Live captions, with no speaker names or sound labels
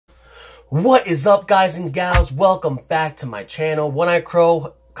What is up, guys and gals? Welcome back to my channel.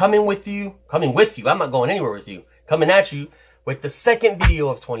 Oneeyecro coming with you. I'm not going anywhere with you. Coming at you with the second video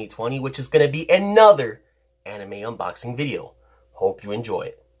of 2020, which is going to be another anime unboxing video. Hope you enjoy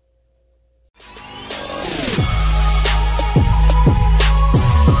it.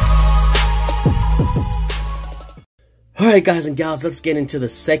 Alright, guys and gals, let's get into the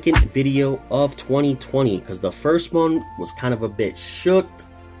second video of 2020, because the first one was kind of a bit shook.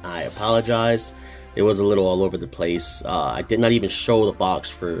 I apologize. It was a little all over the place. I did not even show the box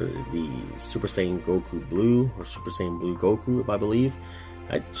for the Super Saiyan Goku Blue, or Super Saiyan Blue Goku, if I believe.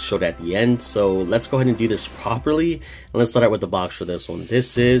 I showed at the end, so let's go ahead and do this properly. And let's start out with the box for this one.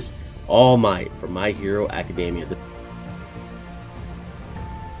 This is All Might from My Hero Academia. This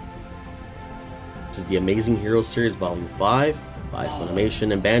is the Amazing Hero Series Volume 5 by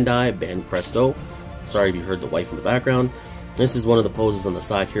Funimation and Bandai, Band Presto. Sorry if you heard the wife in the background. This is one of the poses on the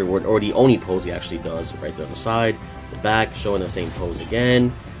side here, or the only pose he actually does, right there on the side. The back showing the same pose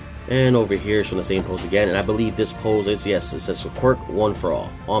again, and over here showing the same pose again. And I believe this pose is, yes, it says Quirk One for All.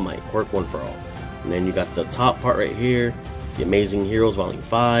 All Might, Quirk One for All. And then you got the top part right here, the Amazing Heroes Volume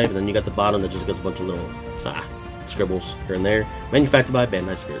 5, and then you got the bottom that just gets a bunch of little scribbles here and there. Manufactured by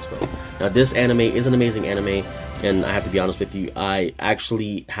Bandai Spirits Go. Now this anime is an amazing anime, and I have to be honest with you, I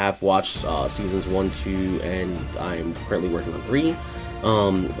actually have watched seasons 1, 2, and I'm currently working on 3.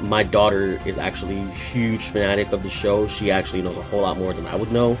 My daughter is actually a huge fanatic of the show. She actually knows a whole lot more than I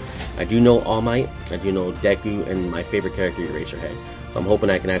would know. I do know All Might, I do know Deku, and my favorite character, Eraserhead. So I'm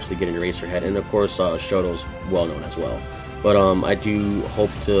hoping I can actually get an Eraserhead, and of course Shoto's well known as well. But I do hope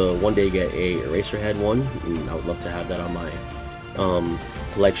to one day get a Eraserhead one, and I would love to have that on my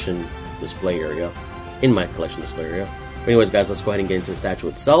collection display area. In my collection display area. But anyways, guys, let's go ahead and get into the statue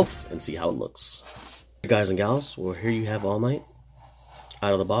itself and see how it looks. Hey guys and gals, well, here you have All Might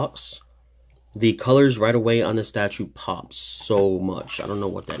out of the box. The colors right away on the statue pop so much. I don't know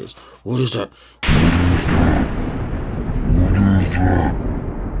what that is. What is that?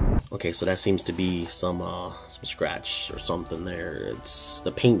 Okay, so that seems to be some scratch or something there. It's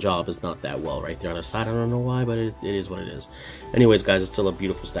the paint job is not that well right there on the side. I don't know why, but it is what it is. Anyways, guys, it's still a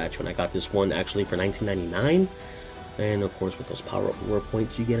beautiful statue, and I got this one actually for $19.99. And of course, with those power-up reward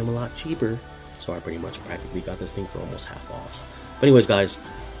points, you get them a lot cheaper. So I pretty much practically got this thing for almost half off. But anyways, guys,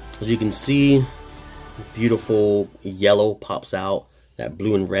 as you can see, beautiful yellow pops out. That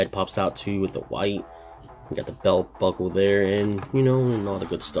blue and red pops out too with the white. You got the belt buckle there, and you know, and all the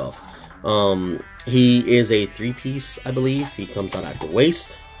good stuff. He is a 3-piece, I believe. He comes out at the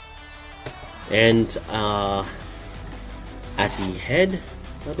waist, and at the head,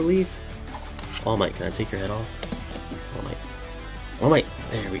 I believe. All Might, can I take your head off? All Might, All Might.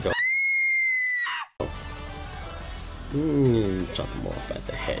 There we go. Chop him off at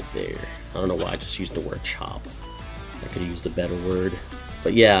the head there. I don't know why I just used the word chop. I could have used a better word.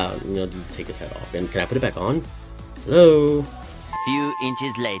 But yeah, you know, you take his head off. And can I put it back on? Hello? Few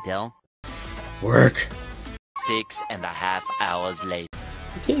inches later. Work. 6.5 hours later.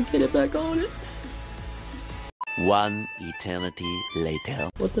 I can't get it back on it. 1 eternity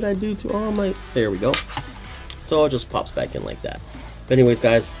later. What did I do to All Might? There we go. So it just pops back in like that. But anyways,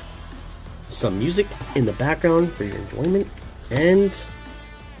 guys, some music in the background for your enjoyment. And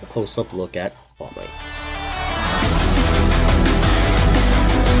a close-up look at All Might.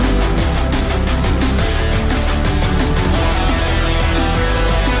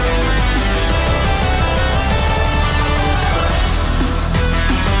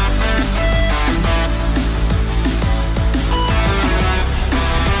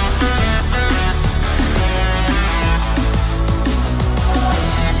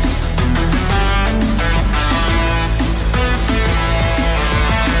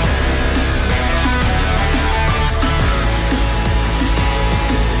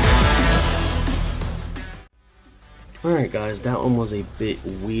 Alright guys, that one was a bit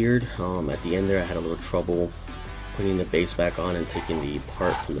weird. At the end there I had a little trouble putting the base back on and taking the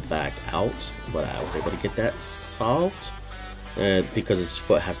part from the back out, but I was able to get that solved because his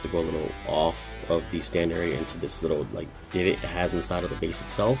foot has to go a little off of the stand area into this little like divot it has inside of the base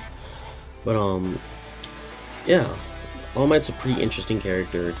itself. But yeah, All Might's a pretty interesting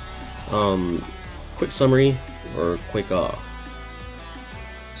character. Quick summary or quick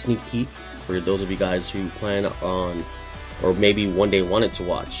sneak peek for those of you guys who plan on, or maybe one day wanted to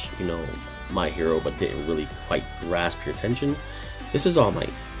watch, you know, My Hero but didn't really quite grasp your attention. This is All Might.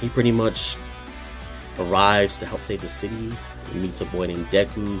 He pretty much arrives to help save the city. He meets a boy named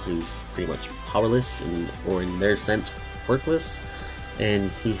Deku who's pretty much powerless, or in their sense, quirkless. And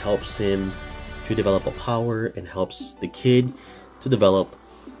he helps him to develop a power and helps the kid to develop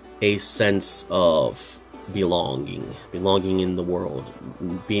a sense of belonging in the world,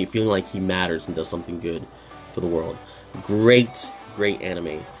 feeling like he matters and does something good for the world. Great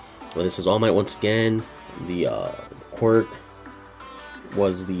anime. Well, this is All Might once again. The quirk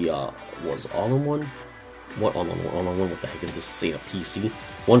was was all-in-one. What all-in-one? What the heck is this? Say a PC.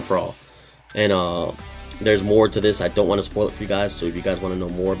 One for all. And there's more to this. I don't want to spoil it for you guys. So if you guys want to know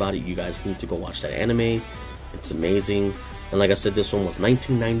more about it, you guys need to go watch that anime. It's amazing. And like I said, this one was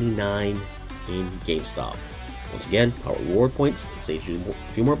 $19.99 in GameStop. Once again, Power Reward points saves you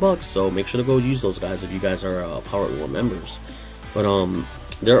a few more bucks, so make sure to go use those guys if you guys are Power Reward members. But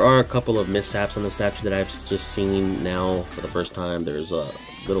there are a couple of mishaps on the statue that I've just seen now for the first time. There's a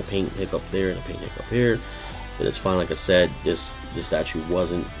little paint hiccup there and a paint hiccup here, but it's fine. Like I said, this statue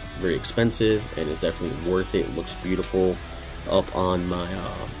wasn't very expensive and it's definitely worth it. It looks beautiful up on my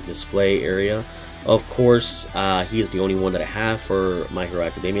display area. Of course, he is the only one that I have for My Hero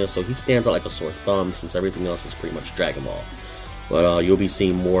Academia, so he stands out like a sore thumb since everything else is pretty much Dragon Ball. But you'll be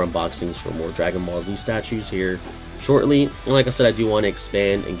seeing more unboxings for more Dragon Ball Z statues here shortly. And like I said, I do want to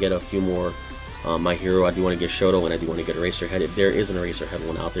expand and get a few more My Hero. I do want to get Shoto, and I do want to get Eraserhead. If there is an Eraserhead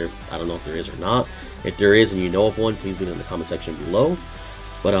one out there, I don't know if there is or not. If there is and you know of one, please leave it in the comment section below.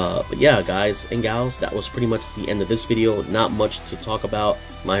 But yeah, guys and gals, that was pretty much the end of this video. Not much to talk about.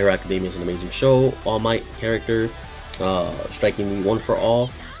 My Hero Academia is an amazing show. All Might character, striking me one for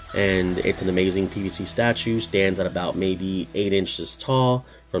all. And it's an amazing PVC statue. Stands at about maybe 8 inches tall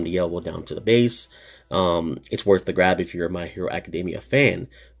from the elbow down to the base. It's worth the grab if you're a My Hero Academia fan.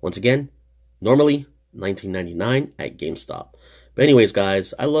 Once again, normally $19.99 at GameStop. But anyways,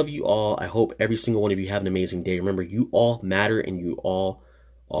 guys, I love you all. I hope every single one of you have an amazing day. Remember, you all matter and you all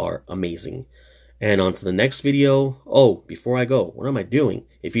are amazing. And on to the next video. Oh, before I go, what am I doing?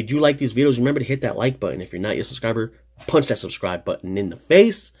 If you do like these videos, remember to hit that like button. If you're not yet a subscriber, punch that subscribe button in the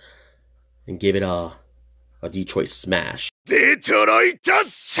face and give it a Detroit smash. Detroit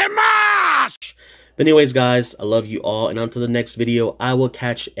smash! But anyways, guys, I love you all. And on to the next video. I will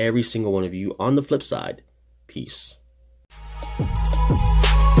catch every single one of you on the flip side. Peace.